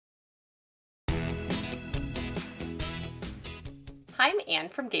I'm Anne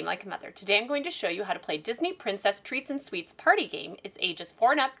from Game Like a Mother. Today I'm going to show you how to play Disney Princess Treats and Sweets Party Game. It's ages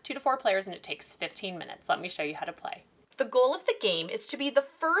 4 and up, 2 to 4 players, and it takes 15 minutes. Let me show you how to play. The goal of the game is to be the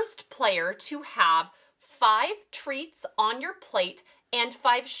first player to have 5 treats on your plate and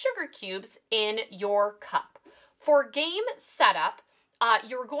 5 sugar cubes in your cup. For game setup,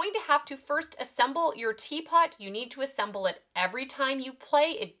 you're going to have to first assemble your teapot. You need to assemble it every time you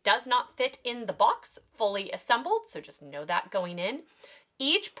play. It does not fit in the box fully assembled, so just know that going in.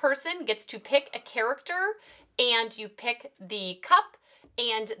 Each person gets to pick a character, and you pick the cup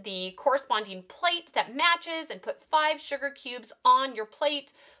and the corresponding plate that matches and put 5 sugar cubes on your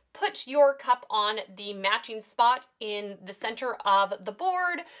plate. Put your cup on the matching spot in the center of the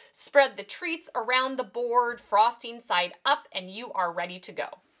board, spread the treats around the board, frosting side up, and you are ready to go.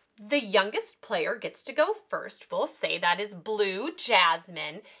 The youngest player gets to go first. We'll say that is Blue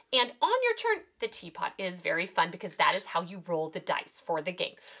Jasmine. And on your turn, the teapot is very fun because that is how you roll the dice for the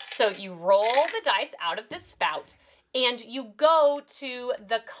game. So you roll the dice out of this spout and you go to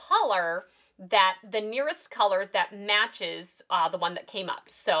the color the nearest color that matches the one that came up.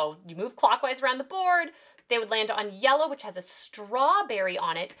 So you move clockwise around the board. They would land on yellow, which has a strawberry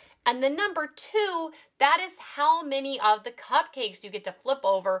on it. And the number 2, that is how many of the cupcakes you get to flip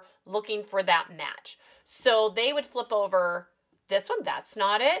over looking for that match. So they would flip over this one, that's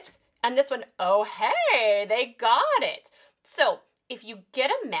not it. And this one, oh, hey, they got it. So if you get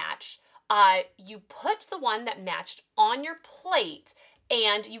a match, you put the one that matched on your plate,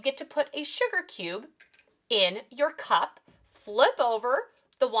 and you get to put a sugar cube in your cup, flip over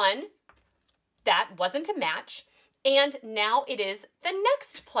the one that wasn't a match, and now it is the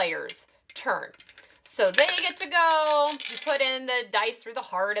next player's turn. So they get to go, you put in the dice through the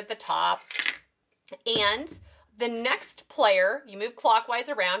heart at the top, and the next player, you move clockwise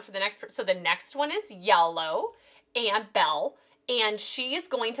around for the next, so the next one is yellow, and Belle, and she's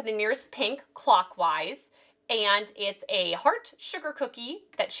going to the nearest pink clockwise, and it's a heart sugar cookie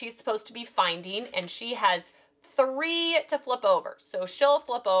that she's supposed to be finding, and she has 3 to flip over. So she'll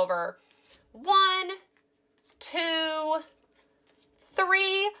flip over 1, 2,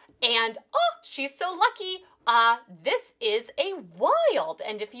 3, and oh, she's so lucky. This is a wild,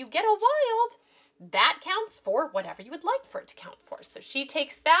 and if you get a wild, that counts for whatever you would like for it to count for. So she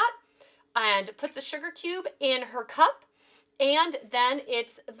takes that and puts a sugar cube in her cup, and then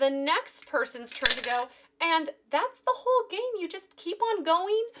it's the next person's turn to go. And that's the whole game. You just keep on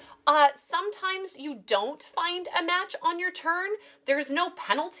going. Sometimes you don't find a match on your turn. There's no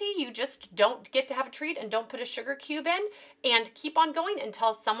penalty. You just don't get to have a treat and don't put a sugar cube in, and keep on going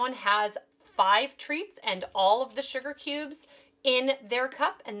until someone has 5 treats and all of the sugar cubes in their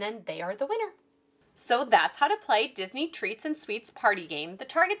cup, and then they are the winner. So that's how to play Disney Treats and Sweets Party Game. The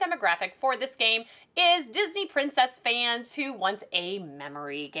target demographic for this game is Disney Princess fans who want a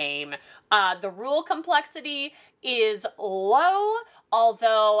memory game. The rule complexity is low,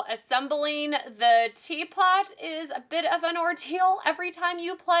 although assembling the teapot is a bit of an ordeal every time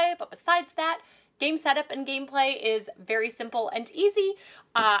you play, but besides that, game setup and gameplay is very simple and easy.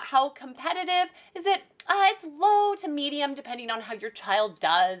 How competitive is it? It's low to medium depending on how your child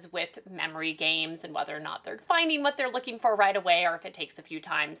does with memory games and whether or not they're finding what they're looking for right away or if it takes a few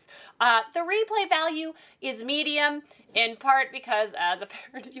times. The replay value is medium, in part because as a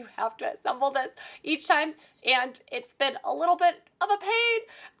parent you have to assemble this each time, and it's been a little bit of a pain,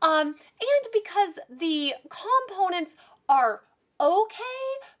 and because the components are okay,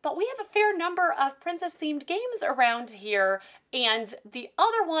 but we have a fair number of princess-themed games around here, and the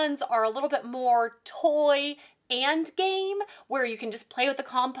other ones are a little bit more toy and game, where you can just play with the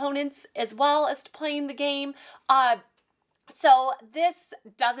components as well as playing the game. So this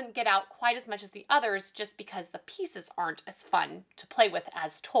doesn't get out quite as much as the others just because the pieces aren't as fun to play with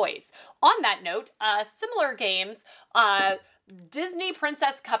as toys. On that note, similar games, Disney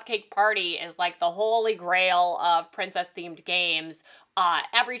Princess Cupcake Party is like the holy grail of princess-themed games.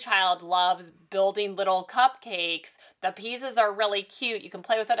 Every child loves building little cupcakes. The pieces are really cute. You can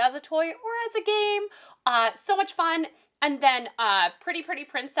play with it as a toy or as a game. So much fun. And then Pretty Pretty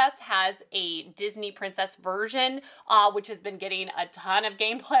Princess has a Disney Princess version, which has been getting a ton of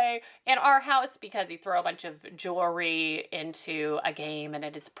gameplay in our house because you throw a bunch of jewelry into a game and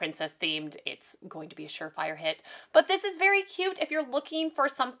it is princess themed. It's going to be a surefire hit. But this is very cute if you're looking for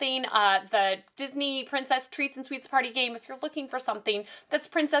something, the Disney Princess Treats and Sweets Party Game, if you're looking for something that's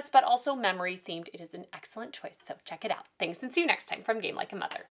princess but also memory themed, it is an excellent choice. So check it out. Thanks and see you next time from Game Like a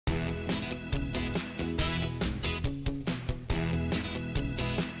Mother.